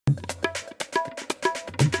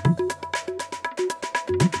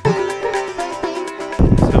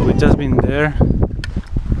just been there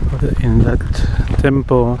in that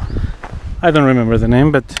temple. I don't remember the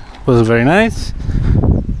name, but it was very nice.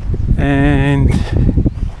 And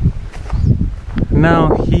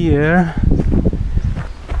now here,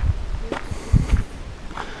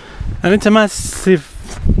 and it's a massive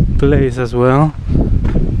place as well.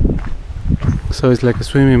 So it's like a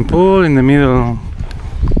swimming pool in the middle,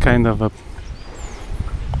 kind of a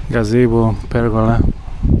gazebo, pergola,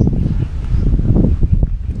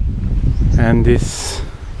 and this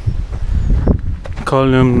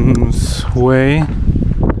columns way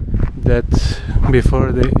that before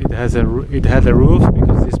it had a roof,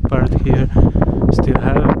 because this part here still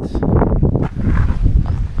have it.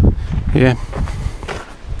 Yeah,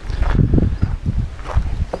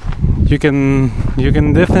 you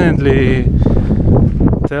can definitely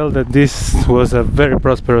tell that this was a very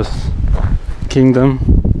prosperous kingdom,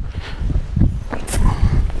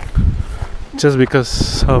 just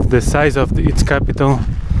because of the size of its capital,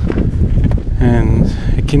 and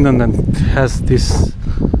a kingdom that has this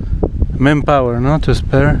manpower, to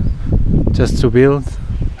spare, just to build,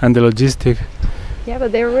 and the logistic. Yeah,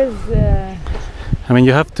 but there was. I mean,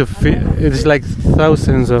 you have to feed. It's like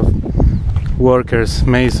thousands of workers,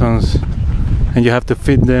 masons, and you have to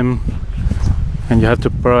feed them, and you have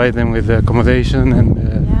to provide them with accommodation, and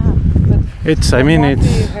but it's. I mean, it's.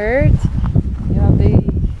 We heard, they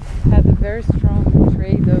had a very strong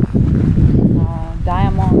trade of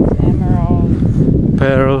diamonds, emeralds,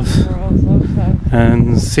 pearls also,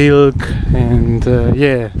 and silk, and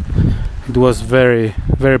it was very,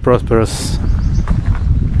 very prosperous.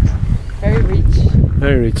 Very rich.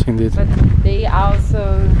 Very rich indeed. But they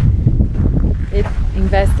also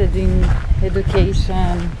invested in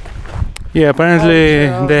education. Yeah, apparently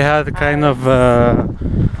cultural they had kind of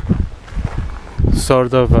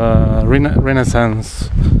sort of Renaissance,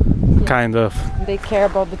 kind of. They care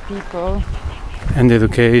about the people. And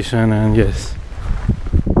education, and yes.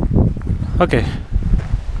 Okay.